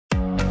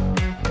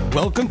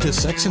Welcome to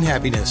Sex and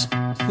Happiness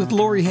with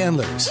Lori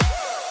Handlers.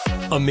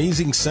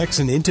 Amazing sex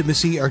and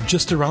intimacy are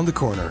just around the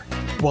corner.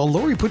 While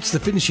Lori puts the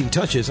finishing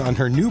touches on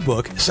her new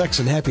book, Sex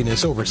and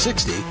Happiness Over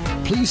 60,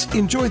 please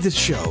enjoy this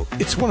show.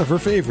 It's one of her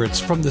favorites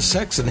from the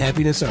Sex and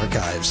Happiness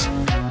archives.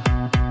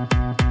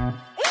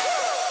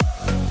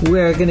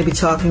 We're going to be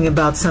talking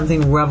about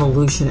something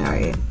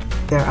revolutionary.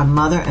 They're a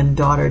mother and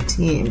daughter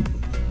team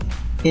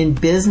in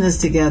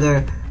business together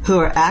who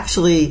are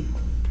actually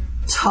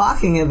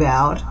talking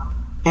about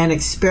and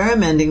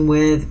experimenting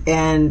with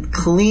and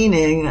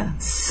cleaning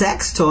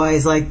sex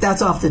toys. Like,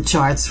 that's off the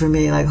charts for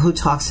me. Like, who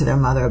talks to their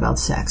mother about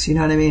sex? You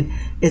know what I mean?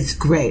 It's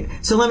great.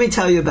 So let me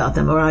tell you about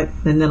them, all right?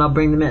 And then I'll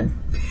bring them in.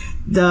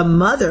 The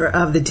mother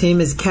of the team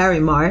is Carrie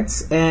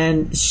Martz,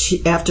 and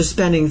she, after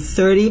spending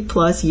 30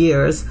 plus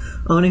years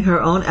owning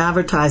her own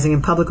advertising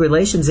and public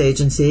relations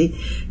agency,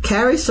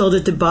 Carrie sold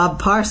it to Bob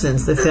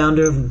Parsons, the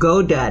founder of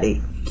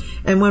GoDaddy.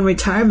 And when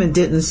retirement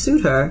didn't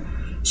suit her,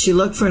 she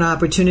looked for an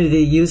opportunity to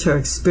use her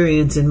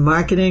experience in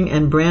marketing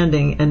and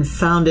branding and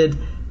founded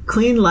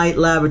Clean Light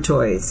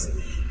Laboratories.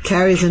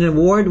 Carrie's an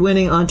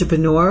award-winning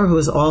entrepreneur who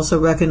is also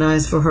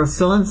recognized for her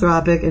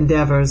philanthropic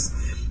endeavors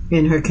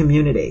in her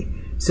community.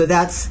 So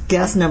that's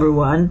guest number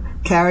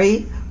one.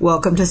 Carrie,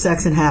 welcome to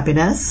Sex and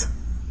Happiness.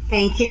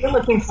 Thank you.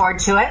 Looking forward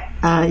to it.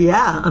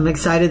 Yeah, I'm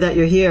excited that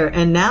you're here.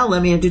 And now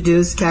let me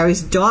introduce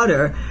Carrie's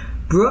daughter,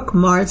 Brooke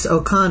Martz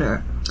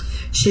O'Connor.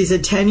 She's a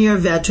 10-year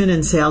veteran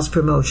in sales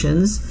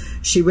promotions.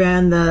 She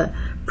ran the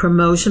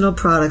promotional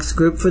products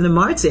group for the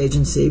Martz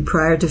Agency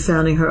prior to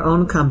founding her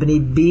own company,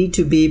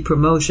 B2B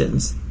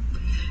Promotions.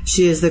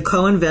 She is the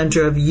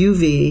co-inventor of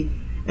UV,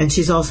 and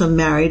she's also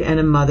married and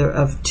a mother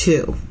of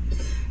two.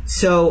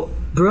 So,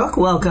 Brooke,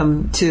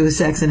 welcome to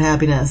Sex and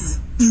Happiness.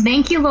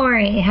 Thank you,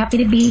 Lori. Happy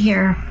to be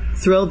here.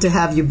 Thrilled to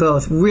have you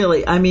both.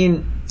 Really, I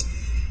mean,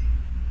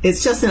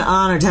 it's just an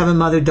honor to have a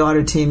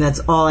mother-daughter team. That's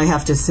all I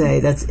have to say.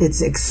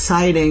 It's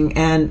exciting,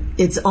 and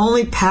it's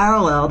only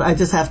paralleled, I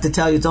just have to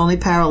tell you, it's only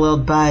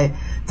paralleled by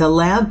the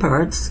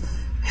Lamperts,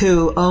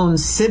 who own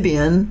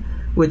Sybian,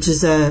 which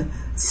is a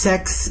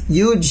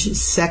huge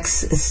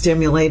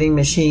sex-stimulating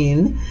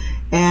machine,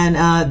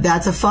 and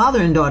that's a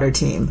father and daughter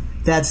team.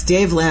 That's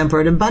Dave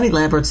Lampert and Bunny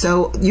Lampert.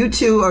 So you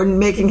two are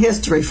making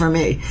history for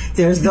me.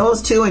 There's those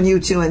two and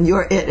you two, and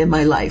you're it in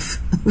my life.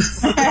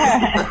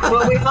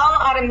 Well, we all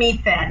ought to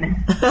meet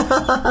then.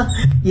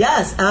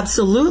 Yes,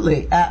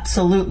 absolutely.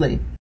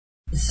 Absolutely.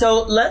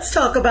 So let's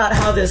talk about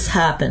how this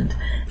happened.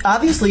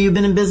 Obviously, you've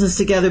been in business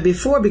together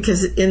before,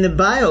 because in the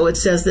bio it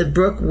says that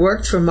Brooke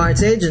worked for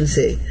Martz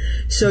Agency.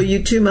 So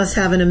you two must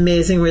have an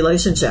amazing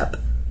relationship.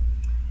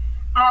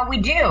 We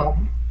do.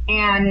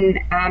 And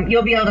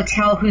you'll be able to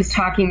tell who's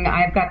talking.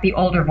 I've got the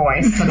older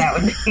voice, so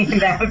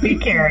that would be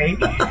Carrie.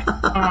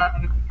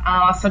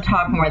 I'll also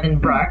talk more than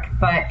Brooke,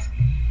 but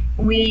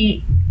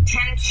we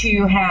tend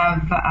to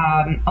have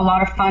a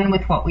lot of fun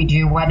with what we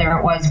do, whether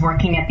it was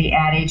working at the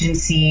ad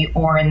agency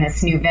or in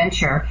this new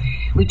venture.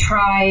 We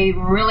try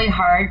really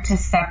hard to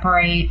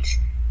separate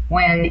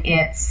when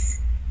it's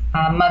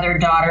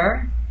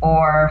mother-daughter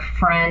or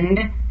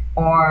friend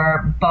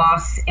or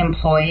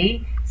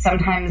boss-employee.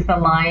 Sometimes the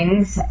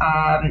lines,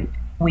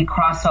 we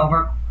cross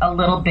over a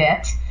little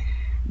bit,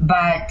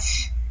 but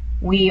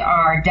we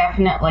are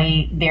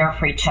definitely there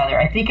for each other.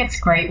 I think it's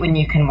great when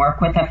you can work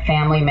with a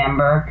family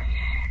member,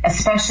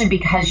 especially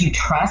because you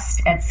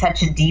trust at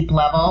such a deep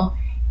level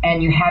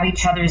and you have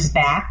each other's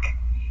back.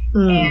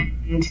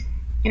 And,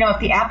 you know, if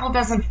the apple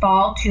doesn't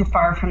fall too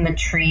far from the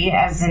tree,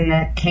 as in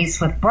the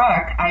case with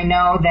Brooke, I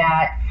know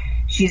that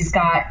she's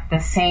got the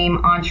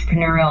same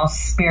entrepreneurial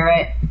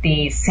spirit,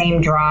 the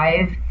same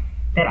drive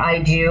that I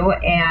do,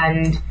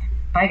 and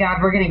by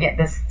God, we're going to get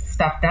this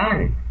stuff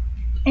done.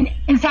 And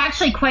it's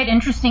actually quite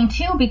interesting,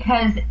 too,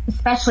 because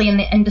especially in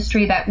the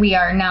industry that we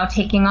are now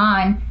taking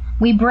on,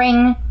 we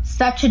bring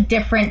such a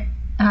different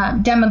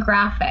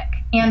demographic.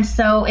 And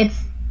so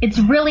it's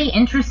really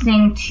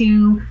interesting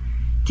to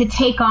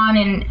take on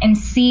and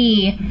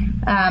see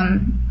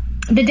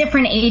the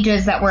different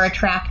ages that we're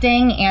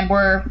attracting and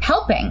we're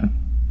helping.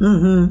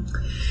 Mm-hmm.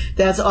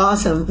 That's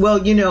awesome.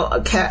 Well, you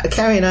know,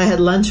 Carrie and I had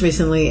lunch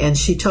recently, and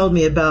she told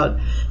me about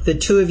the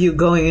two of you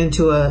going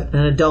into an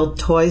adult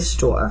toy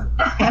store.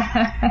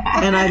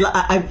 And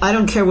I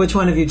don't care which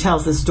one of you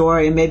tells the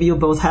story, and maybe you'll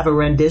both have a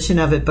rendition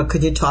of it, but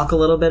could you talk a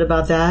little bit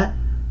about that?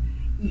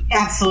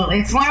 Absolutely.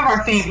 It's one of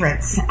our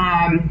favorites.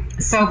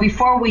 So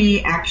before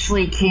we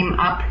actually came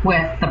up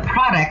with the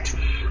product,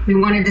 we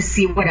wanted to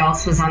see what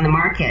else was on the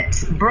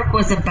market. Brooke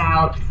was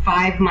about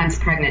 5 months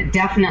pregnant,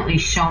 definitely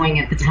showing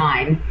at the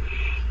time.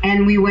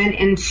 And we went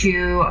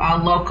into a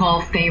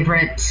local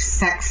favorite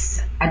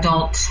sex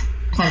adult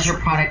pleasure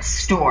products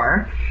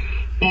store.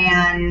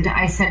 And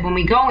I said, when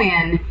we go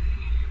in,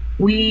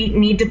 we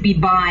need to be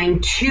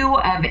buying 2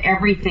 of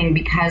everything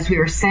because we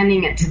were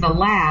sending it to the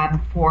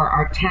lab for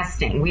our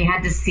testing. We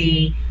had to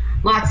see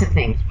lots of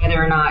things,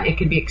 whether or not it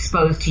could be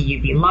exposed to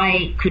UV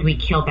light, could we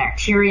kill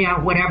bacteria,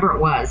 whatever it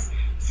was.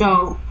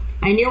 So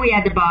I knew we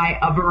had to buy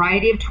a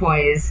variety of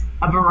toys,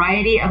 a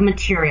variety of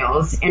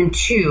materials, and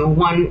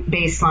one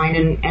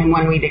baseline and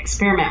one we'd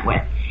experiment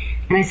with.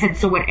 And I said,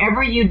 so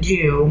whatever you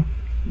do,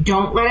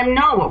 don't let them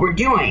know what we're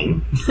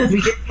doing.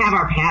 We didn't have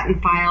our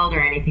patent filed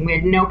or anything. We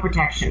had no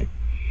protection.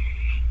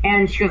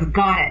 And she goes,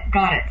 got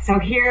it. So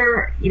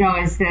here,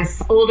 is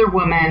this older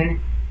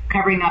woman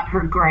covering up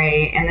her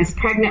gray and this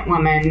pregnant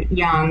woman,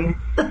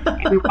 young.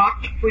 And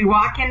we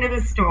walk into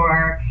the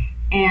store,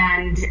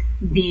 and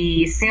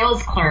the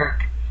sales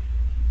clerk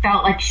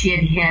felt like she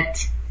had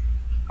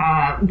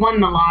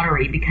won the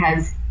lottery,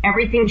 because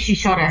everything she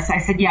showed us, I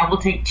said, yeah, we'll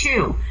take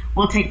two.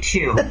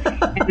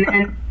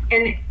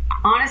 and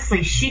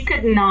honestly, she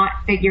could not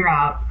figure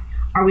out,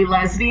 are we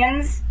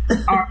lesbians?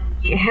 Are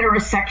we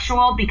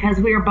heterosexual? Because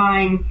we were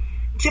buying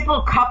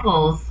typical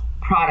couples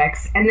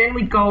products, and then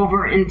we'd go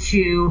over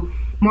into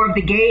more of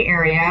the gay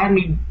area, and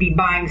we'd be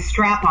buying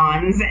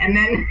strap-ons, and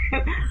then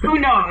who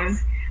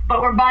knows?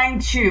 But we're buying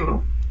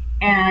two.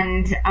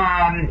 And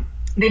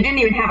they didn't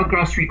even have a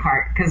grocery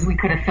cart because we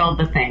could have filled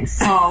the things.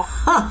 So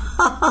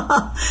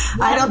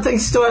I don't think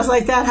stores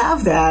like that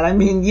have that. I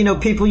mean,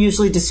 people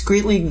usually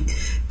discreetly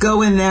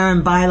go in there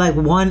and buy like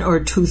one or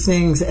two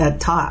things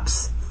at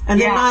tops. And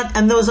they're not,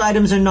 and those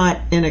items are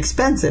not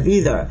inexpensive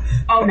either.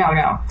 Oh,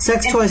 no.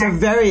 Sex toys are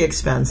very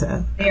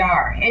expensive. They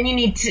are. And you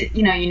need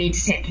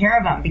to take care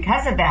of them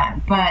because of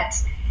that. But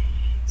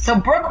so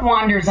Brooke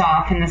wanders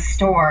off in the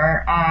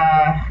store,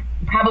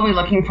 probably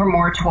looking for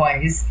more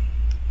toys.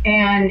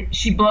 And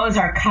she blows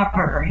our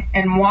cover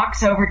and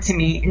walks over to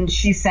me, and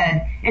she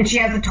said, and she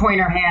has a toy in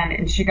her hand,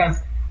 and she goes,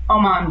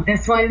 oh, Mom,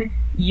 this one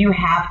you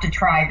have to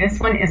try. This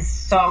one is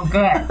so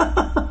good.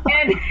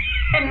 and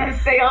the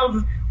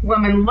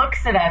saleswoman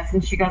looks at us,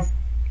 and she goes,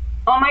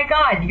 oh, my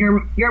God,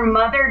 your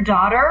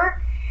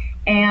mother-daughter?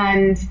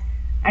 And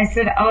I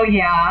said, oh,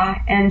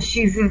 yeah. And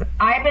she says,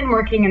 I've been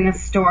working in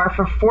this store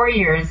for 4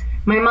 years.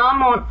 My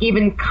mom won't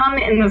even come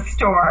in the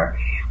store,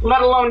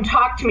 let alone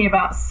talk to me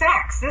about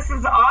sex. This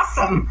is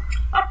awesome.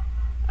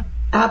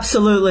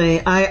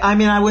 Absolutely. I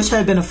mean, I wish I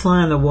had been a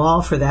fly on the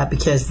wall for that,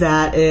 because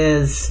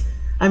that's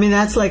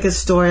like a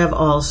story of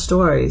all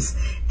stories.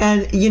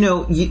 And,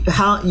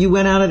 you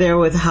went out of there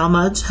with how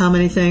much? How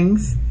many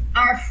things?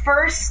 Our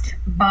first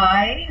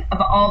buy of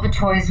all the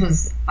toys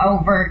was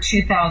over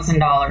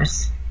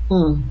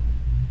 $2,000.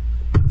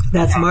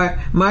 That's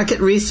market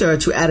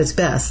research at its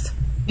best.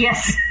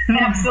 Yes,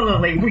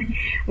 absolutely.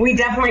 We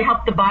definitely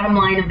helped the bottom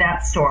line of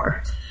that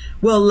store.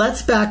 Well,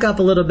 let's back up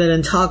a little bit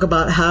and talk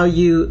about how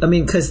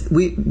because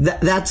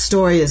that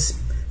story is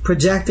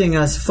projecting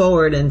us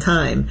forward in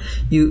time.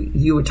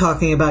 You were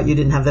talking about you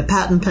didn't have the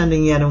patent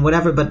pending yet and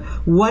whatever, but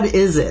what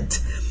is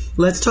it?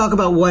 Let's talk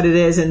about what it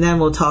is, and then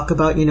we'll talk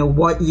about,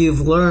 what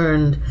you've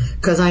learned,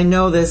 because I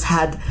know you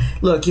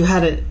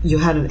had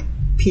a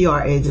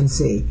PR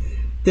agency.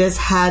 This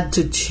had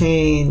to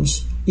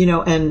change,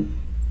 and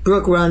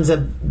Brooke runs a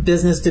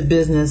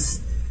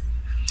business-to-business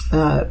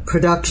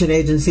production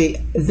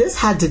agency. This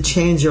had to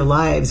change your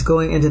lives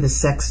going into the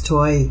sex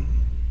toy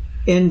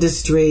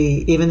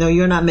industry, even though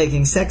you're not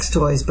making sex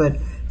toys. But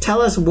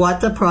tell us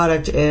what the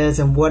product is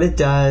and what it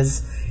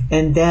does,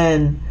 and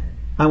then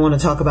I want to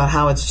talk about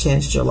how it's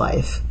changed your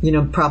life,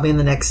 probably in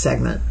the next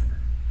segment.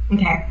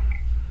 Okay.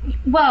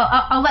 Well,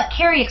 I'll let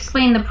Carrie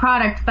explain the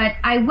product, but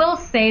I will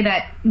say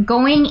that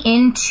going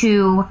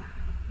into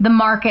the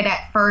market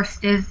at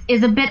first is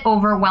a bit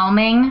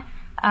overwhelming.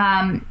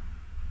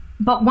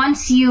 But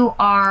once you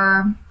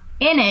are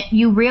in it,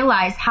 you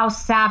realize how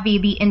savvy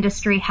the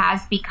industry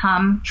has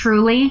become,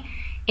 truly.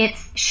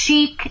 It's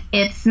chic,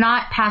 it's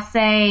not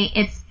passé,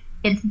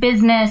 it's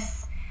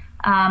business,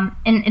 and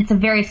it's a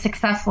very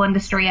successful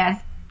industry,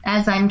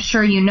 as I'm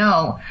sure you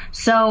know.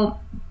 So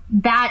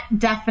that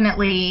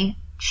definitely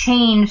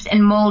changed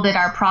and molded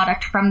our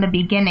product from the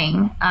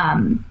beginning,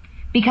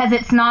 because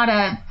it's not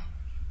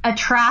a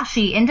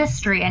trashy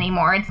industry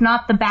anymore. It's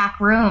not the back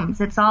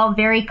rooms. It's all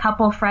very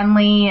couple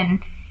friendly,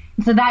 and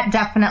so that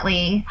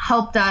definitely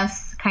helped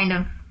us kind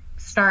of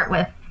start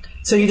with.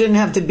 So you didn't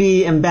have to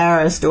be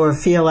embarrassed or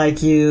feel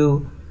like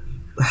you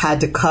had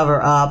to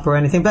cover up or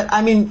anything. But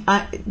I mean,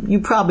 you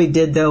probably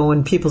did, though,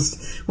 when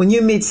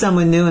you meet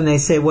someone new and they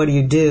say, what do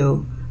you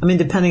do? I mean,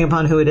 depending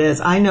upon who it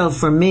is. I know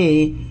for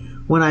me,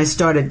 when I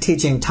started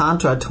teaching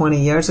Tantra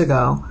 20 years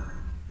ago,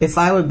 if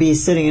I would be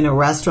sitting in a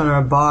restaurant or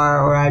a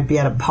bar, or I'd be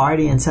at a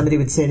party and somebody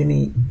would say to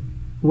me,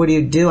 what do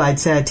you do? I'd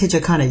say, I teach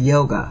a kind of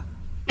yoga.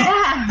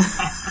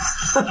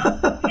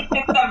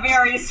 It's a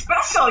very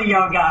special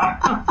yoga.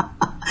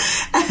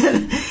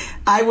 And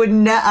I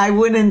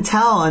wouldn't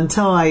tell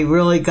until I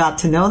really got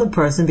to know the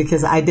person,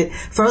 because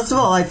first of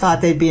all, I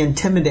thought they'd be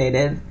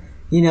intimidated,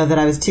 that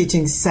I was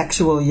teaching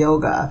sexual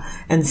yoga.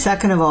 And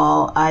second of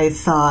all, I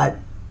thought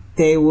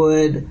they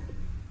would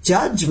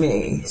judge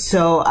me.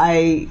 So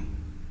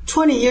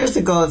 20 years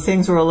ago,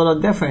 things were a little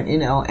different,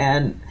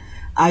 and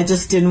I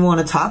just didn't want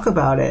to talk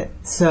about it.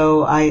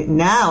 So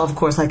now, of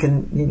course, I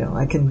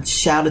can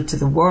shout it to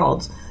the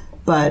world.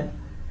 But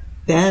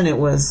then it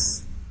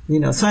was,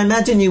 so I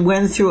imagine you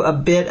went through a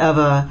bit of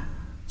a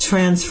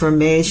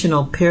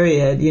transformational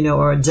period,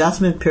 or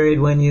adjustment period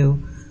when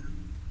you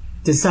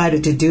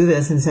decided to do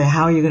this and say,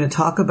 how are you going to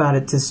talk about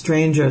it to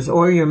strangers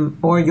or your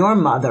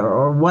mother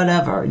or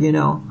whatever,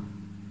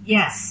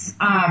 Yes.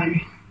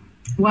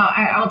 Well,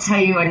 I'll tell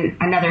you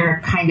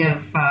another kind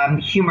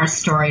of humorous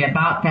story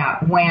about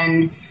that.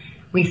 When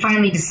we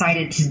finally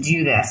decided to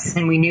do this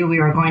and we knew we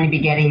were going to be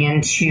getting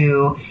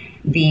into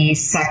the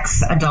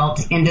sex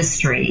adult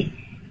industry,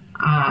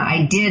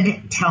 I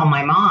did tell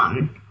my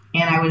mom,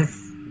 and I was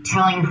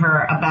telling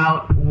her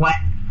about what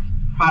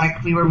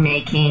product we were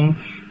making.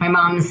 My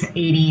mom's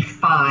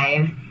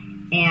 85,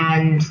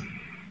 and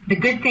the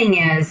good thing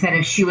is that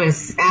if she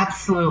was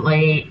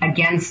absolutely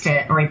against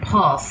it or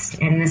repulsed,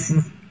 and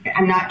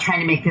I'm not trying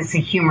to make this a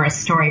humorous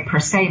story per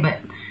se, but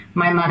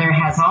my mother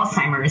has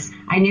Alzheimer's,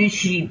 I knew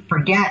she'd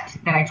forget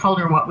that I told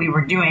her what we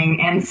were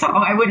doing, and so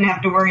I wouldn't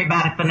have to worry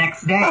about it the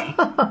next day.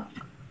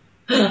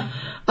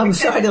 I'm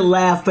sorry to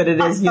laugh, but it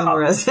is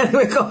humorous.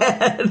 Anyway, go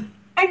ahead.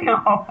 I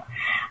know.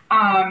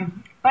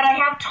 But I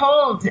have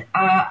told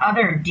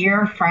other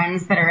dear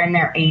friends that are in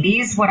their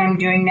 80s what I'm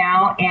doing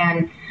now,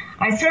 and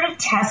I sort of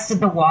tested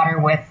the water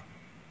with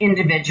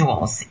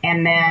individuals.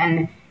 And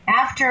then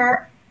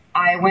after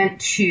I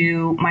went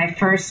to my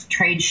first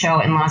trade show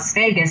in Las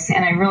Vegas,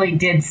 and I really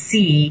did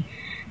see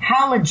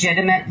how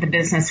legitimate the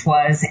business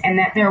was, and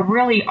that there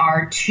really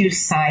are two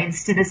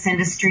sides to this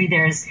industry.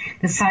 There's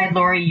the side,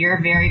 Lori,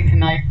 you're very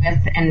familiar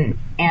with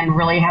and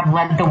really have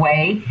led the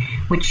way,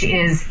 which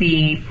is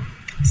the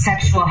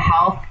sexual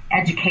health,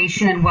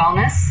 education, and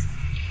wellness.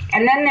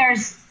 And then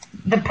there's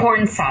the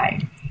porn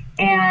side.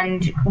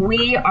 And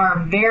we are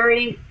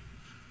very,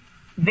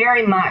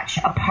 very much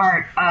a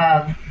part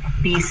of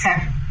the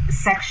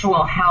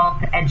sexual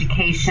health,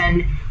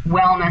 education,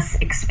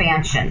 wellness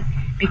expansion,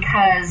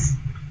 because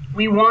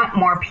we want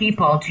more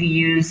people to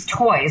use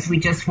toys. We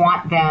just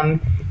want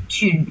them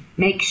to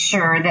make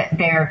sure that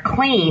they're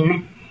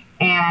clean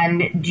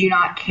and do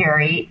not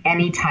carry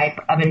any type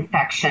of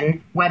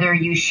infection, whether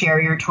you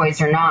share your toys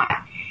or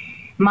not.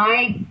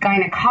 My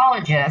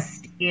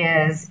gynecologist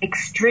is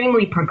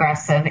extremely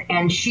progressive,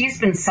 and she's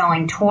been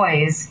selling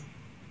toys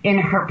in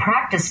her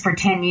practice for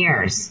 10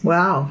 years.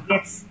 Wow.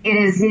 It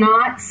is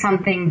not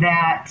something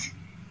that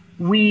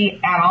we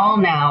at all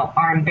now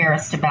are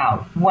embarrassed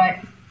about. What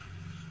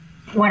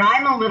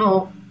I'm a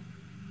little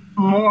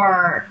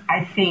more,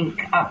 I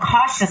think,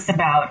 cautious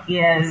about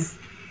is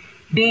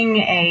being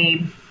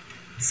a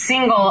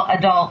single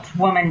adult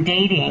woman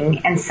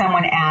dating and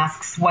someone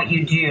asks what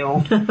you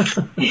do.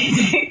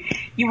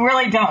 You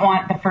really don't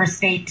want the first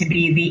date to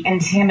be the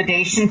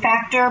intimidation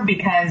factor,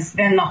 because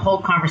then the whole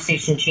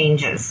conversation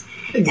changes.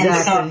 Exactly.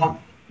 And so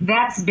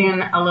that's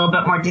been a little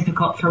bit more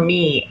difficult for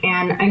me.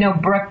 And I know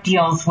Brooke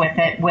deals with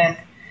it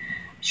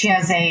she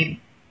has a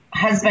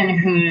husband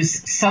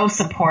who's so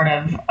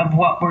supportive of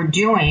what we're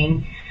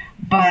doing.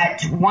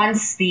 But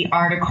once the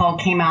article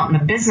came out in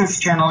the Business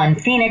Journal in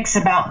Phoenix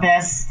about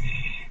this,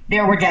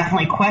 there were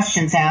definitely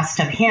questions asked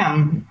of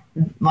him,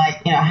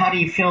 like, how do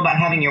you feel about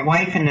having your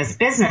wife in this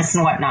business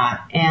and whatnot?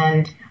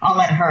 And I'll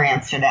let her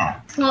answer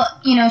that. Well,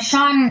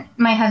 Sean,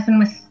 my husband,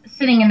 was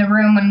sitting in the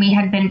room when we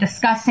had been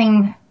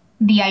discussing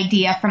the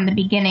idea from the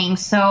beginning.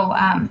 So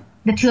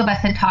the two of us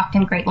had talked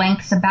in great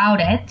lengths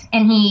about it.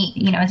 And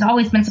he, has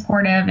always been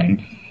supportive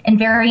and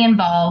very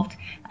involved.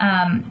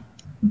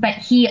 But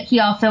he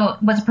also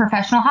was a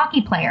professional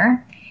hockey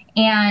player.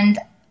 And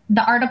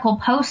the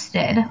article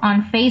posted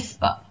on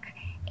Facebook,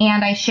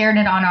 and I shared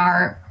it on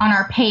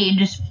our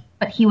page,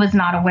 but he was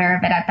not aware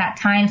of it at that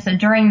time. So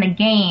during the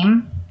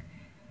game,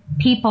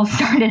 people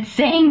started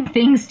saying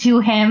things to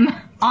him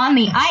on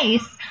the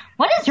ice.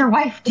 What is your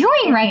wife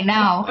doing right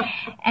now?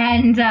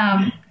 And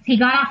he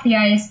got off the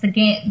ice. The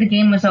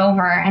game was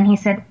over, and he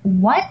said,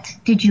 "What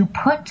did you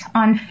put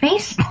on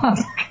Facebook?"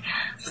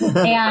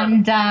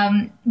 And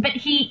but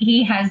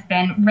he has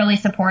been really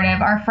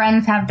supportive. Our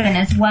friends have been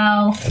as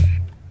well.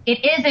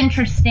 It is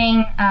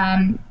interesting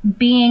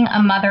being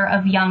a mother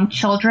of young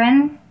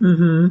children,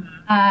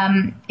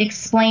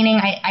 explaining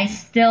I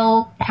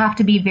still have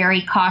to be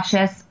very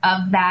cautious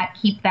of that,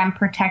 keep them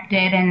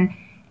protected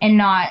and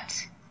not,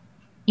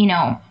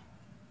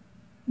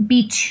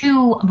 be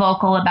too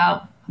vocal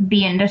about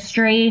the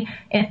industry.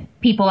 If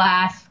people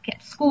ask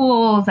at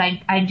schools,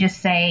 I just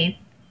say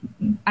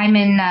I'm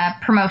in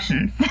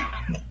promotions.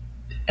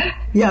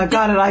 Yeah,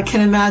 got it. I can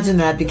imagine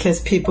that,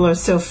 because people are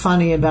so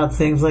funny about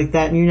things like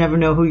that, and you never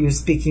know who you're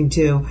speaking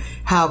to,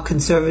 how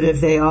conservative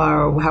they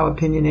are, or how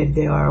opinionated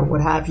they are, or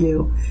what have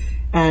you.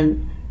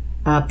 And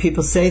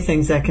people say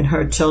things that can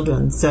hurt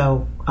children.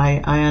 So I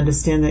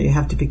understand that you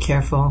have to be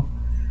careful.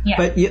 Yeah.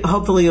 But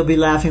hopefully you'll be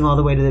laughing all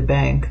the way to the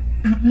bank.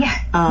 Yeah.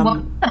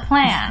 What's the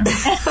plan?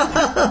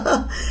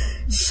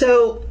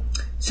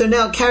 So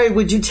now, Carrie,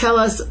 would you tell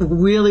us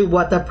really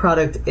what that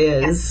product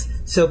is,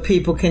 so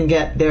people can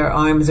get their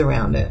arms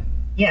around it?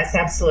 Yes,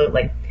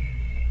 absolutely.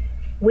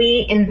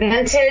 We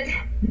invented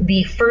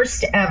the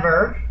first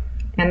ever,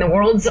 and the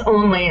world's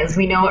only, as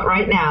we know it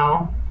right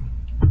now,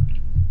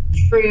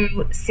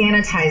 true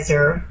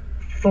sanitizer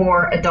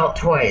for adult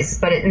toys,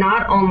 but it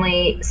not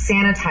only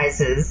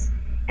sanitizes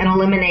and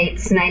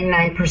eliminates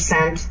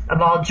 99%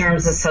 of all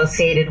germs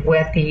associated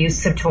with the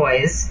use of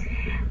toys,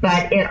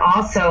 but it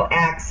also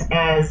acts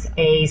as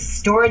a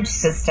storage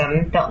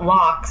system that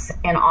locks,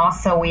 and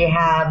also we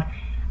have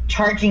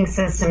charging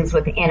systems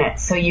within it.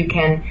 So you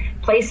can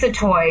place a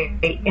toy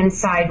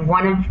inside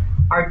one of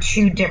our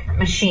 2 different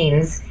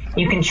machines.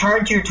 You can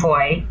charge your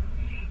toy,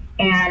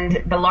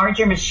 and the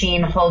larger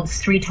machine holds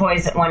 3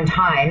 toys at one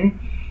time.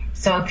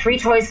 So 3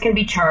 toys can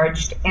be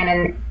charged, and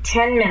in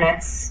 10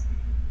 minutes,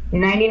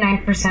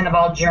 99% of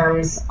all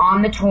germs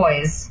on the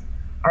toys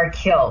are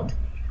killed.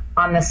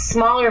 On the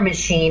smaller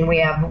machine, we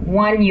have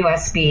 1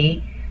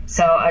 USB,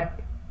 so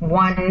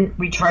one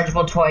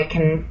rechargeable toy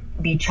can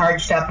be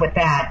charged up with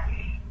that,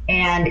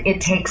 and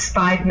it takes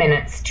 5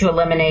 minutes to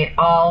eliminate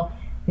all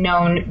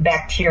known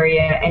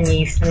bacteria and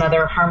yeast and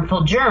other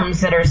harmful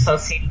germs that are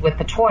associated with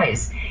the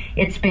toys.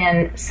 It's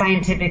been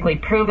scientifically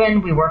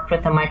proven. We worked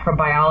with a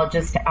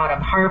microbiologist out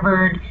of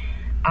Harvard.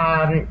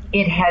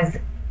 It has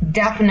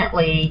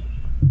definitely,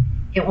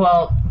 it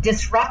will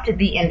disrupt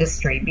the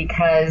industry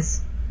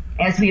because,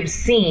 as we have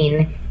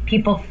seen,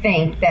 people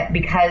think that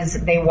because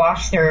they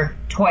wash their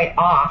toy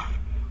off,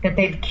 that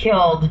they've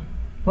killed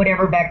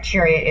whatever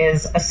bacteria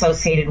is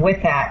associated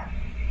with that.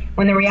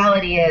 When the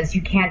reality is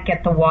you can't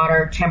get the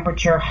water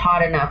temperature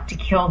hot enough to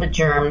kill the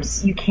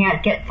germs. You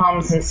can't get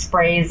foams and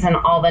sprays and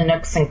all the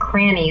nooks and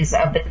crannies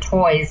of the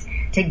toys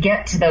to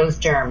get to those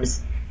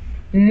germs.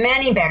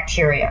 Many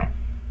bacteria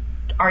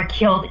are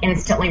killed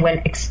instantly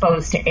when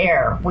exposed to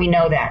air. We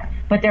know that.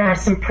 But there are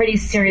some pretty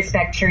serious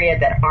bacteria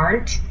that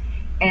aren't.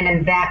 And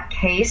in that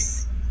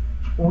case,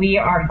 we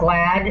are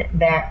glad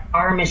that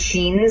our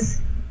machines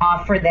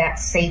offer that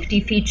safety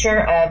feature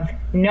of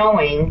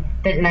knowing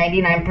that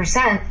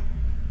 99%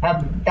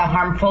 of the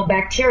harmful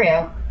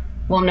bacteria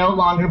will no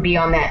longer be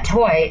on that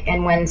toy.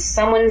 And when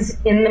someone's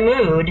in the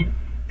mood,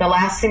 the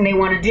last thing they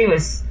want to do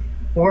is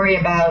worry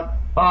about,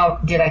 oh,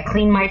 did I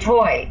clean my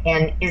toy?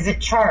 And is it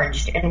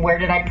charged? And where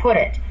did I put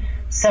it?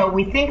 So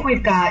we think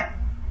we've got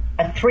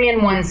a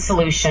 3-in-1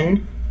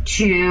 solution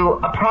to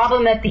a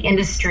problem that the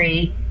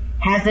industry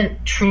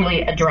hasn't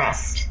truly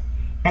addressed.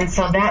 And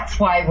so that's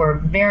why we're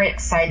very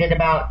excited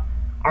about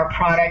our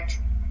product.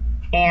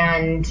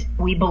 And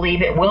we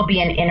believe it will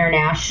be an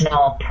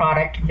international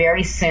product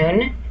very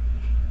soon.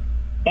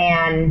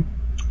 And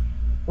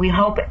we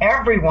hope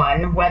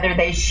everyone, whether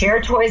they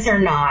share toys or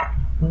not,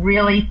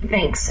 really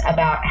thinks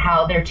about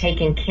how they're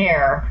taking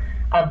care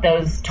of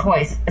those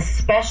toys,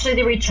 especially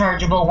the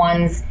rechargeable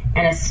ones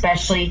and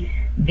especially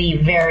the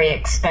very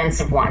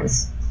expensive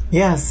ones.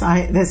 Yes,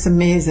 that's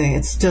amazing.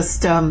 It's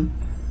just,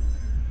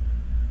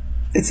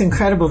 it's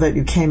incredible that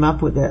you came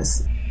up with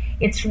this.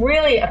 It's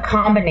really a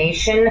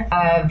combination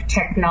of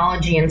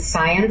technology and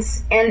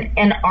science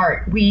and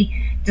art. We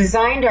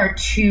designed our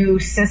 2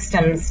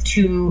 systems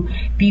to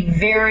be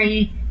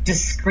very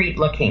discreet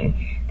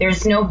looking.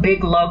 There's no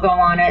big logo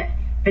on it.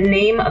 The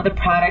name of the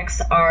products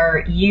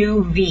are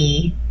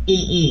UV.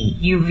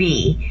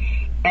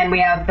 And we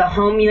have the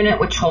home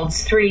unit, which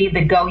holds 3,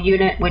 the Go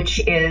unit,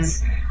 which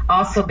is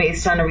also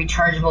based on a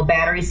rechargeable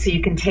battery, so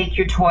you can take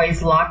your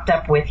toys locked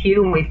up with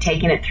you. And we've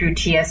taken it through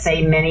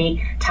TSA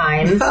many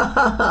times.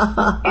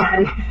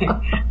 And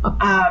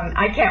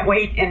I can't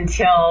wait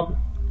until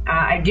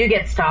I do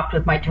get stopped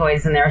with my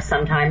toys in there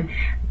sometime.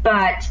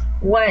 But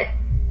what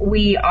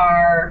we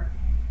are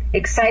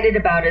excited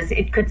about is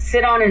it could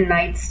sit on a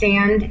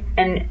nightstand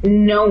and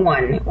no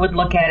one would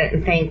look at it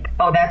and think,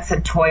 oh, that's a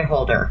toy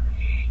holder.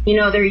 You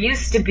know, there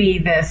used to be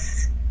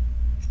this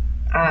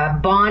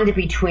bond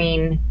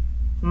between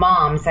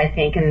moms, I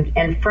think,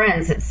 and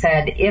friends that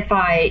said, if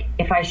I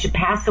should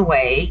pass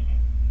away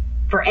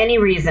for any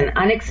reason,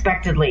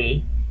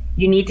 unexpectedly,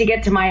 you need to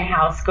get to my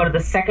house, go to the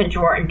second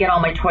drawer, and get all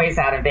my toys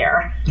out of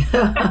there.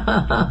 Before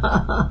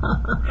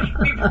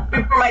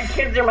my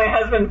kids or my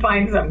husband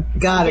finds them.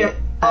 Got it.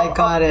 I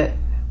got it.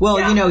 Well,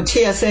 yeah. You know,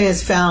 TSA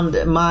has found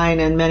mine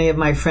and many of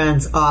my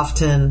friends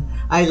often.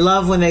 I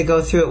love when they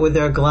go through it with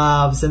their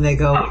gloves and they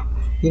go,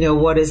 you know,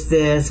 what is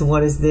this? And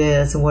what is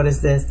this? And what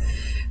is this?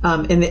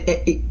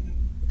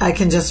 I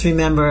can just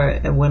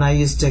remember when I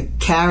used to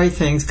carry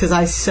things, because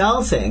I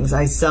sell things.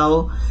 I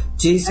sell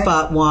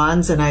G-spot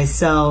wands and I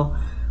sell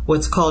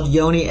what's called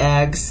yoni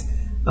eggs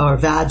or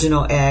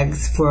vaginal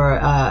eggs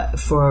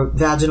for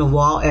vaginal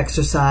wall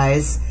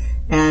exercise.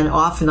 And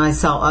often I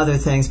sell other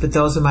things, but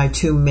those are my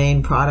 2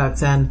 main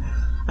products. And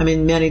I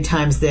mean, many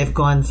times they've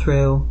gone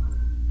through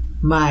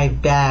my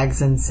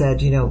bags and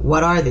said, you know,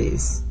 what are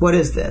these? What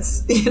is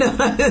this? You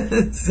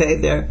know, say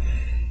they're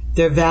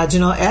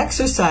vaginal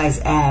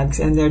exercise eggs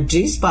and they're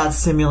G-spot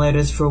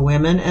stimulators for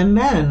women and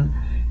men.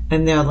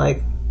 And they're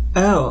like,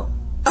 oh.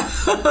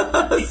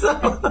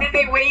 So,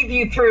 they wave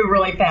you through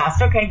really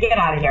fast. Okay, get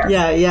out of here.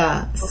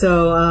 Yeah.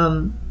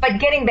 So, but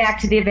getting back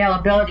to the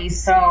availability,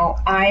 so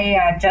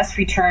I just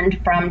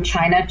returned from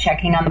China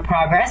checking on the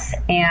progress,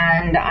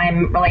 and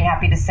I'm really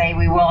happy to say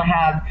we will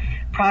have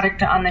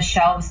product on the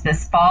shelves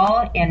this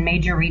fall in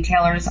major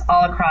retailers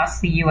all across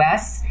the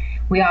U.S.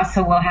 We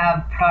also will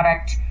have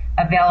product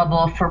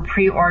available for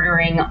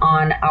pre-ordering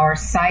on our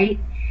site.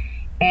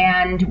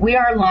 And we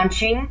are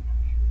launching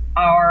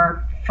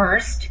our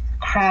first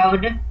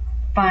crowd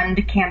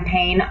fund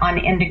campaign on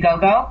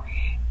Indiegogo,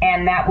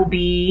 and that will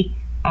be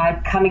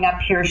coming up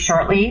here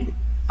shortly,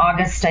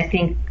 August, I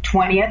think,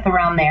 20th,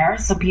 around there,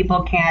 so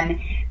people can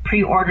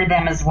pre-order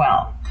them as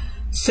well.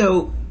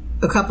 So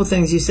a couple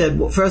things you said.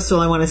 Well, first of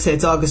all, I want to say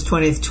it's August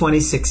 20th,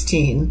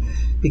 2016,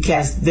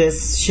 because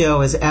this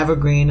show is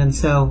evergreen, and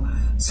so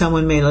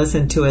someone may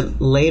listen to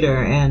it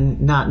later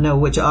and not know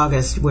which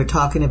August we're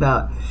talking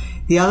about.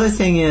 The other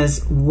thing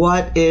is,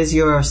 what is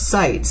your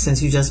site,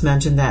 since you just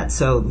mentioned that?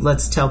 So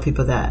let's tell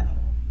people that.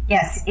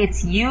 Yes,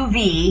 it's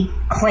UV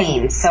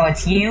Clean. So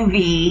it's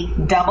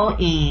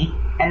UV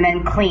and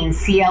then clean,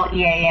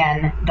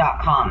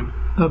 CLEAN.com.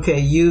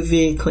 Okay,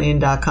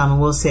 UVclean.com,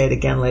 and we'll say it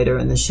again later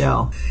in the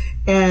show.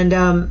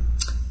 And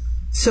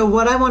so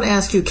what I want to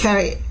ask you,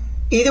 Carrie,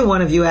 either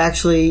one of you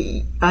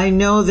actually, I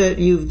know that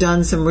you've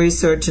done some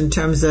research in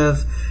terms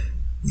of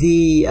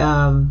the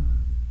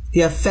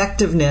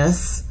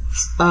effectiveness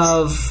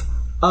of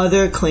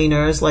other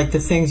cleaners, like the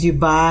things you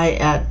buy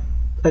at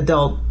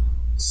adult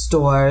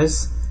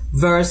stores,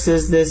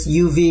 versus this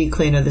UV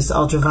cleaner, this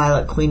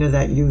ultraviolet cleaner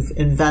that you've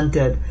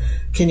invented.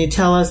 Can you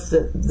tell us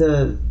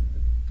the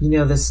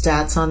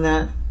stats on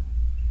that?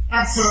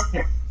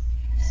 Absolutely.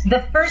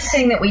 The first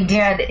thing that we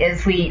did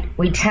is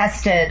we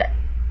tested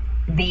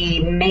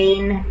the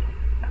main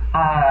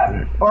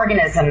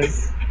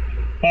organisms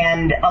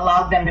and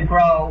allowed them to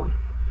grow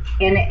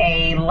in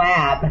a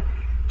lab,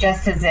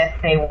 just as if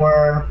they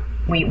were,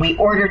 we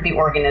ordered the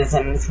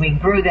organisms, we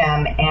grew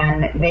them,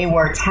 and they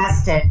were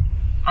tested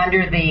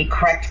under the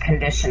correct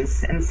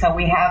conditions. And so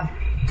we have,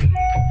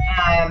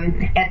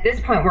 at this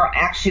point, we're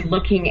actually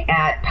looking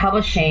at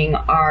publishing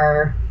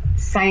our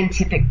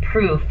scientific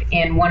proof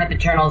in one of the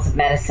journals of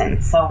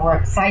medicine. So we're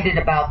excited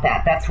about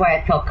that. That's why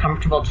I feel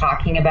comfortable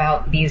talking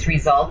about these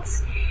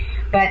results.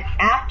 But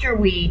after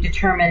we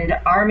determined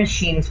our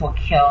machines will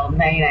kill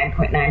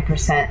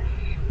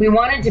 99.9%, we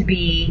wanted to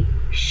be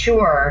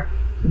sure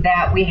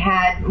that we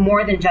had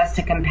more than just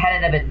a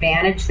competitive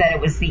advantage, that it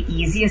was the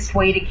easiest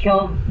way to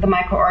kill the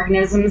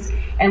microorganisms.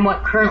 And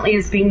what currently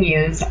is being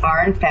used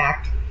are, in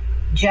fact,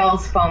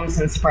 gels, foams,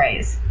 and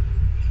sprays.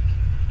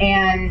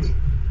 And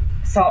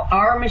so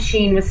our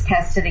machine was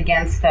tested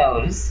against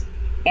those.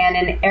 And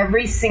in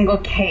every single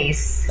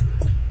case,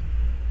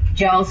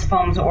 gels,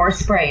 foams, or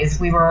sprays,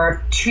 we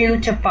were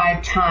 2 to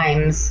 5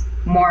 times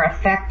more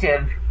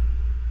effective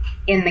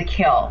in the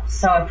kill.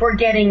 So if we're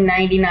getting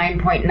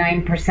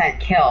 99.9%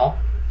 kill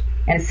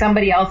and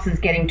somebody else is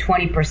getting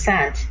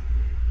 20%,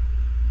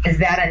 is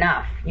that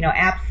enough?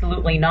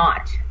 Absolutely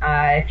not.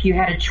 If you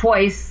had a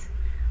choice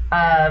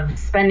of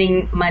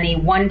spending money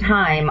one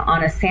time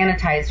on a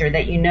sanitizer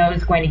that you know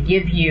is going to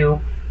give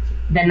you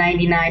the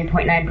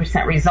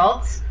 99.9%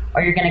 results,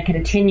 or you're going to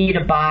continue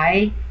to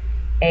buy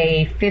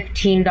a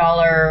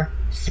 $15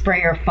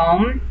 sprayer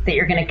foam that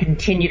you're going to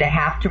continue to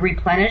have to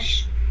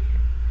replenish,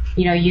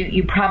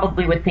 you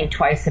probably would think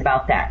twice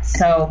about that.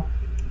 So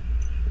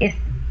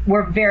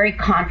we're very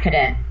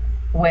confident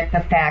with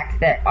the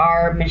fact that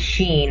our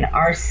machine,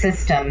 our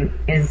system,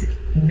 is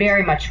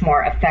very much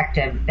more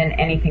effective than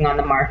anything on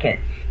the market.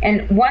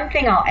 And one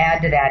thing I'll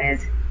add to that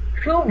is,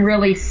 who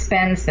really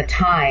spends the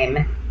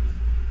time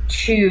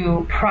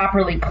to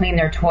properly clean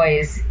their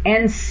toys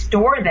and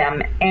store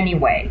them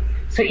anyway?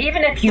 So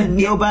even if you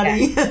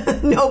nobody.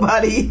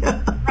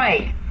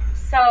 Right.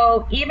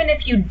 So even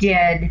if you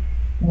did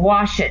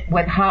wash it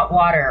with hot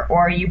water,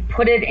 or you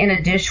put it in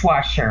a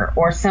dishwasher,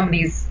 or some of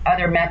these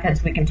other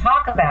methods we can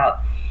talk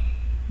about,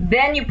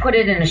 then you put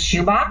it in a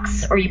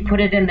shoebox, or you put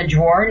it in the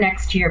drawer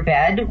next to your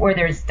bed where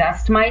there's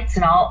dust mites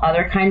and all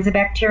other kinds of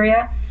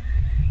bacteria.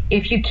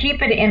 If you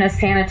keep it in a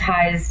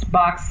sanitized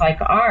box like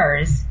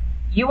ours,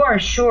 you are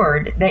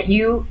assured that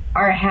you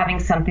are having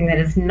something that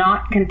is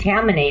not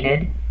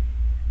contaminated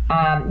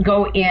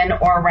go in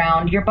or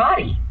around your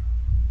body.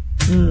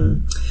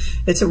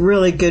 It's a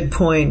really good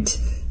point.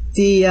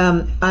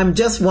 I'm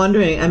just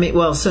wondering,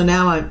 so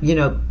now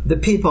the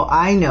people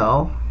I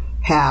know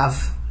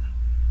have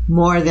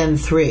more than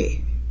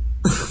 3.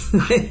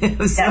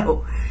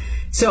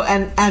 So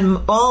and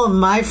all of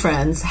my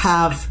friends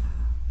have,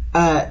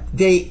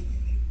 they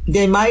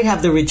might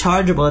have the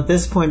rechargeable at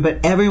this point,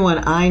 but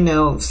everyone I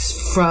know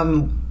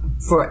from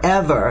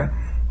forever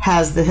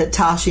has the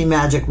Hitachi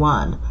Magic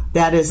Wand.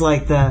 That is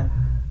like the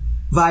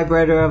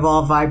vibrator of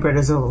all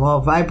vibrators of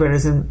all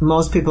vibrators, and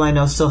most people I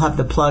know still have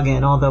the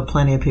plug-in, although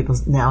plenty of people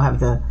now have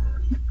the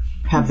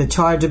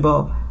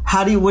chargeable.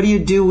 What do you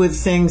do with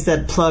things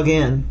that plug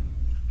in?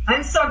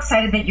 I'm so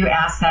excited that you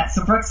asked that.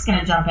 So Brooke's going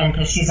to jump in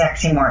because she's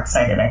actually more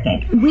excited, I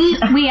think.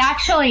 We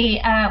actually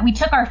we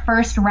took our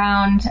first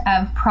round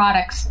of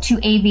products to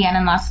AVN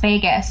in Las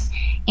Vegas,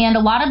 and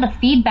a lot of the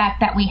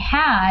feedback that we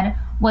had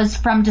was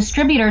from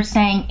distributors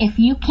saying, if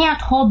you can't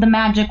hold the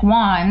magic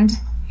wand,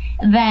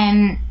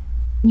 then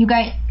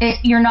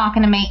you're not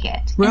going to make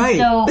it. Right.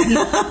 And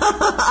so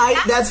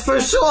that's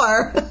for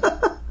sure.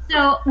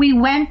 So we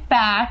went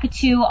back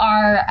to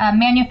our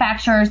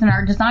manufacturers and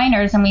our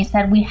designers, and we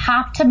said, we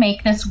have to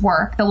make this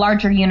work, the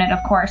larger unit, of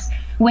course,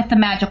 with the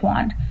magic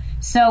wand.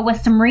 So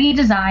with some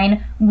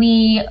redesign,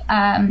 we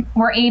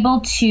were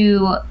able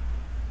to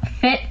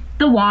fit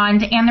the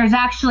wand, and there's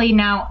actually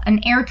now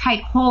an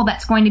airtight hole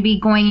that's going to be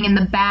going in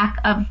the back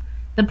of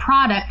the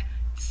product,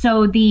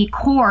 so the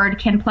cord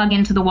can plug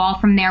into the wall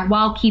from there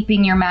while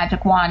keeping your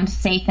magic wand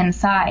safe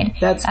inside.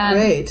 That's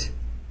great.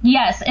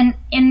 Yes, and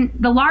in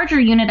the larger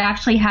unit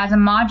actually has a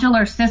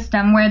modular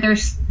system where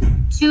there's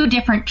 2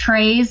 different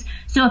trays.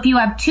 So if you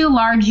have 2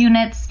 large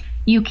units,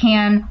 you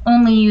can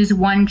only use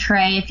 1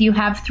 tray. If you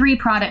have 3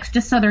 products,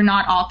 just so they're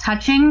not all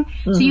touching,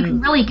 so you can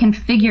really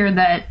configure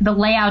the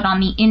layout on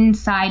the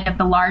inside of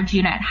the large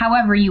unit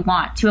however you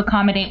want to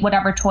accommodate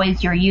whatever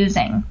toys you're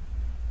using.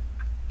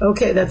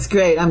 Okay, that's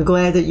great. I'm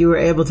glad that you were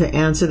able to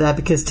answer that,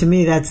 because to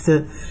me that's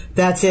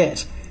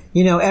it.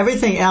 You know,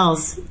 everything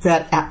else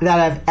that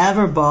I've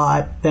ever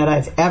bought, that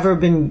I've ever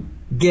been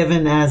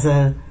given as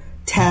a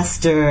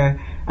tester,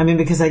 I mean,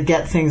 because I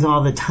get things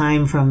all the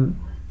time from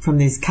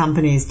these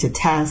companies to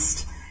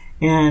test,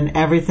 and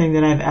everything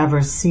that I've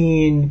ever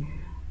seen,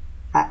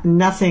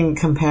 nothing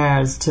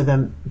compares to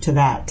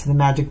the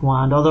magic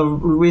wand. Although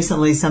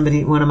recently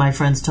one of my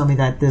friends told me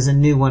that there's a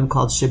new one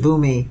called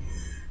Shibumi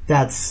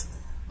that's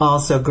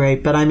also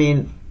great. But I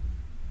mean,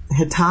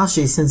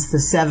 Hitachi since the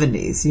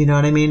 70s, you know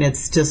what I mean?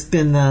 It's just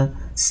been the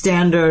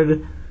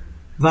standard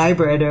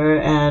vibrator,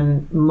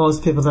 and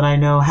most people that I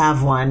know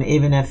have one,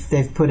 even if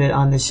they've put it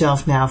on the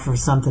shelf now for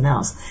something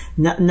else.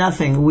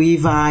 Nothing,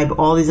 WeVibe,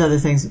 all these other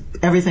things,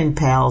 everything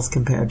pales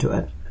compared to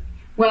it.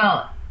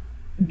 Well,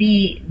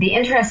 the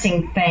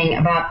interesting thing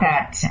about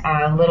that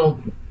little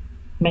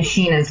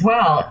machine as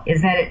well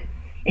is that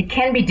it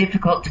can be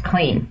difficult to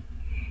clean.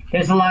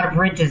 There's a lot of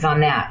ridges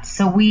on that.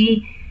 So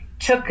we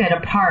took it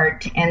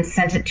apart and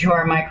sent it to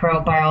our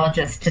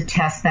microbiologist to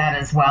test that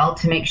as well,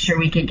 to make sure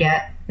we could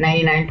get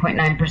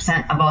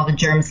 99.9% of all the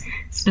germs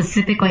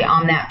specifically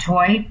on that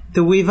toy.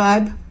 The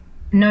WeVibe?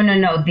 No,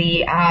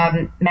 the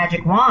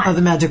magic wand. Oh,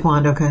 the magic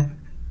wand, okay.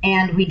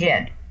 And we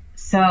did.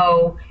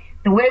 So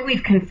the way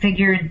we've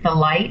configured the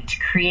light to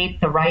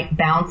create the right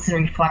bounce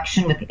and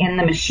reflection within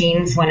the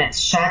machines when it's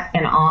shut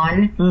and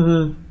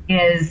on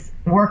is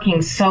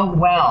working so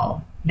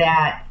well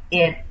that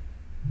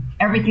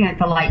everything that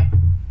the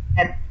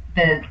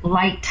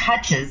light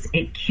touches,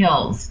 it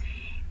kills.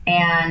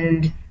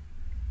 And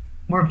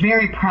we're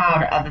very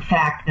proud of the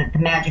fact that the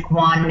magic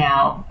wand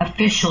now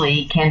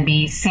officially can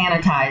be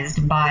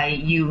sanitized by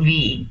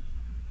UV.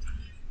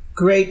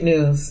 Great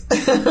news.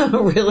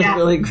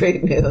 Really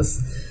great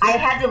news. I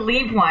had to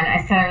leave one.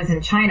 I said I was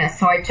in China,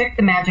 so I took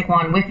the magic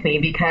wand with me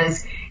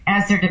because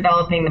as they're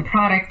developing the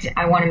product,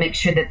 I want to make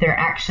sure that they're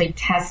actually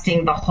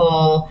testing the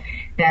hole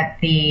that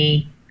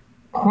the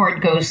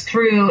cord goes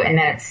through and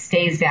that it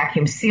stays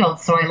vacuum sealed.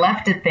 So I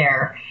left it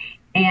there,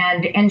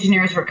 and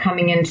engineers were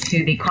coming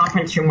into the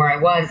conference room where I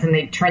was, and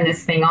they'd turn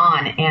this thing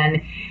on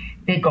and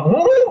they'd go,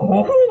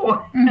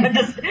 oh.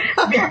 Just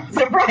very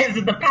surprised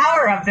at the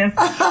power of this.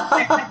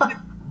 I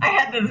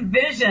had this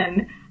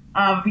vision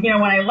of,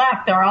 when I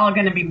left, they're all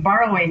going to be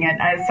borrowing it.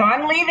 So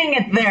I'm leaving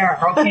it there.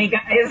 Okay,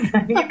 guys,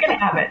 you can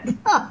have it.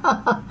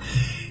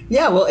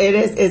 Yeah, well, it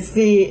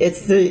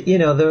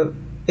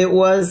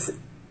was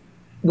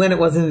when it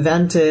was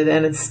invented,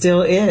 and it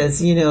still is,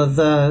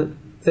 the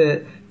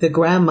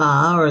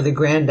grandma or the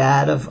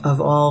granddad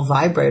of all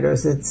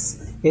vibrators.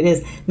 It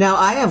is. Now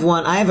I have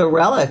a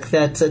relic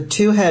that's a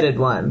 2-headed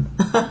one.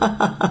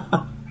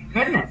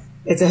 Goodness.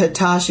 It's a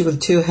Hitachi with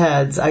 2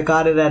 heads. I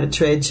got it at a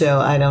trade show.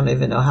 I don't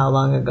even know how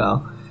long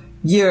ago.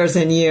 Years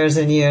and years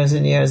and years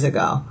and years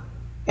ago.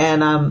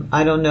 And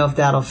I don't know if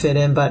that'll fit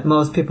in, but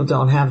most people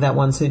don't have that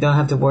one, so you don't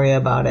have to worry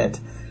about it.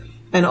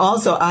 And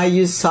also, I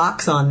use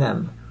socks on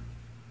them.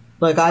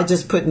 Like, I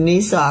just put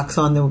knee socks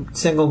on the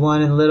single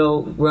one and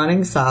little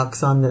running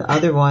socks on the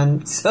other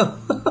one. So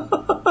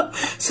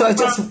I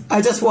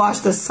just wash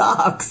the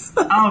socks.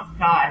 Oh,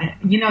 God.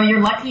 You're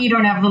lucky you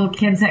don't have little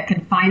kids that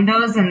could find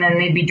those, and then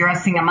they'd be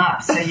dressing them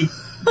up. So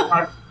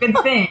good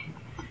thing.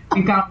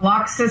 We've got a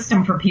lock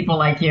system for people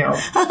like you.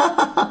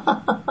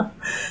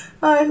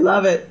 I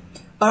love it.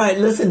 All right,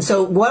 listen,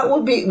 so what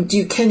will be,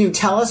 can you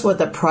tell us what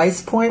the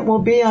price point will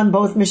be on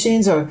both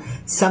machines or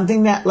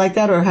something like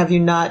that, or have you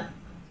not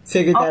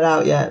figured that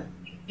out yet?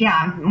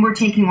 Yeah, we're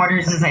taking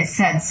orders, as I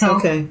said. So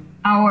okay.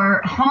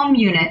 Our home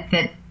unit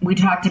that we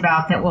talked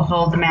about that will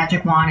hold the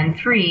magic wand and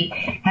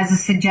 3 has a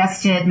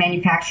suggested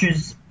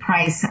manufacturer's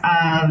price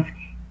of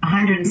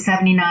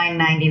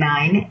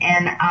 $179.99,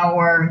 and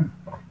our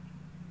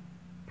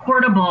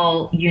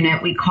portable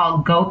unit we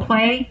call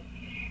GoPlay,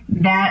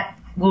 that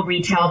will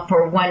retail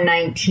for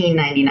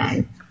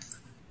 $119.99.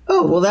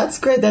 Oh, well, that's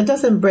great. That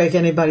doesn't break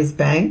anybody's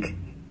bank.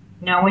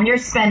 No, when you're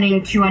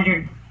spending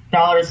 $200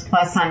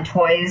 plus on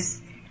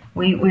toys,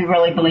 we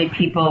really believe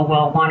people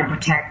will want to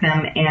protect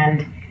them,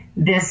 and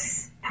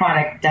this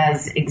product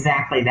does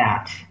exactly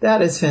that.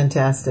 That is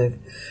fantastic.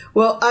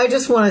 Well, I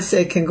just want to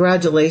say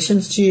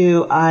congratulations to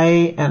you.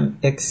 I am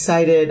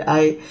excited.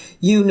 The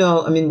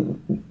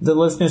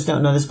listeners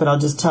don't know this, but I'll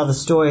just tell the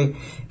story.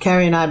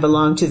 Carrie and I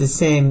belong to the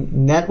same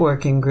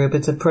networking group.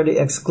 It's a pretty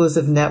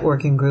exclusive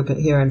networking group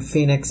here in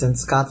Phoenix and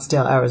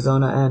Scottsdale,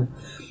 Arizona. And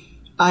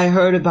I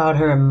heard about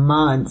her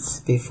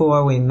months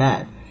before we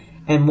met.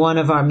 And one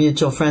of our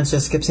mutual friends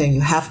just kept saying, you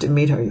have to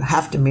meet her. You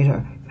have to meet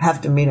her. You have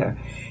to meet her.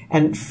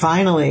 And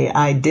finally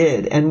I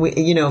did. And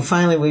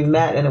finally we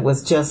met, and it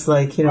was just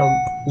like,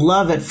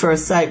 love at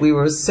first sight. We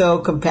were so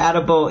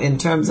compatible in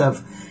terms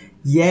of,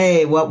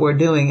 yay, what we're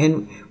doing.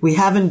 And we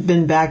haven't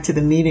been back to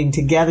the meeting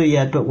together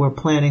yet, but we're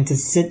planning to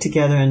sit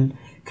together and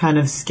kind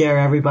of scare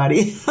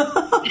everybody.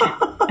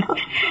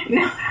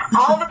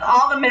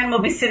 All the men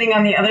will be sitting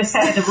on the other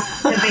side of the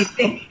room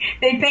because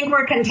they think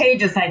we're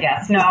contagious, I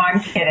guess. No, I'm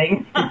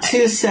kidding.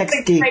 Two sex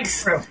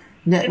geeks.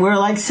 We're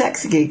like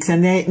sex geeks,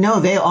 and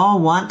they all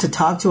want to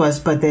talk to us,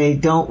 but they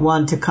don't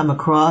want to come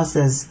across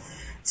as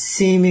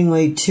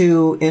seemingly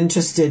too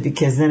interested,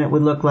 because then it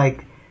would look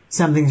like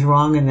something's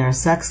wrong in their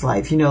sex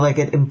life. Like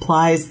it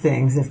implies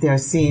things if they're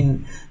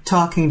seen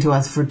talking to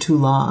us for too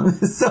long.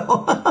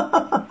 So,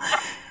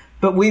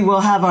 but we will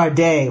have our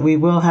day. We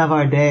will have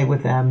our day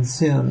with them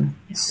soon.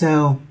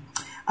 So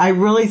I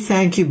really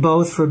thank you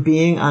both for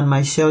being on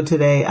my show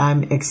today.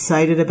 I'm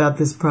excited about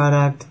this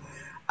product.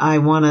 I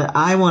want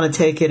to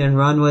take it and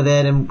run with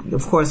it, and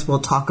of course we'll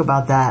talk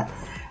about that.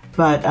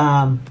 But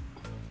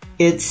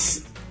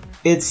it's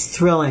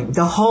thrilling.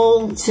 The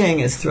whole thing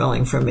is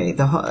thrilling for me.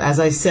 As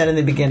I said in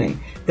the beginning,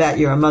 that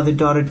you're a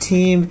mother-daughter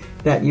team,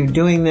 that you're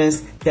doing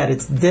this, that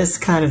it's this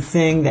kind of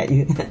thing that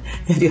you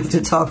have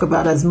to talk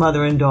about as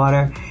mother and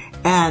daughter,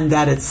 and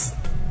that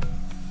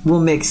will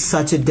make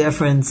such a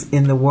difference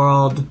in the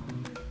world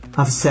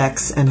of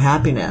sex and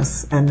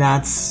happiness. And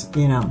that's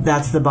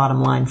the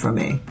bottom line for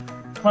me.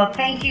 Well,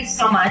 thank you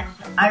so much.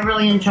 I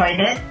really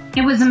enjoyed it.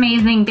 It was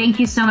amazing. Thank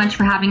you so much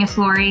for having us,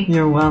 Lori.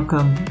 You're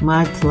welcome.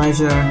 My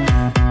pleasure.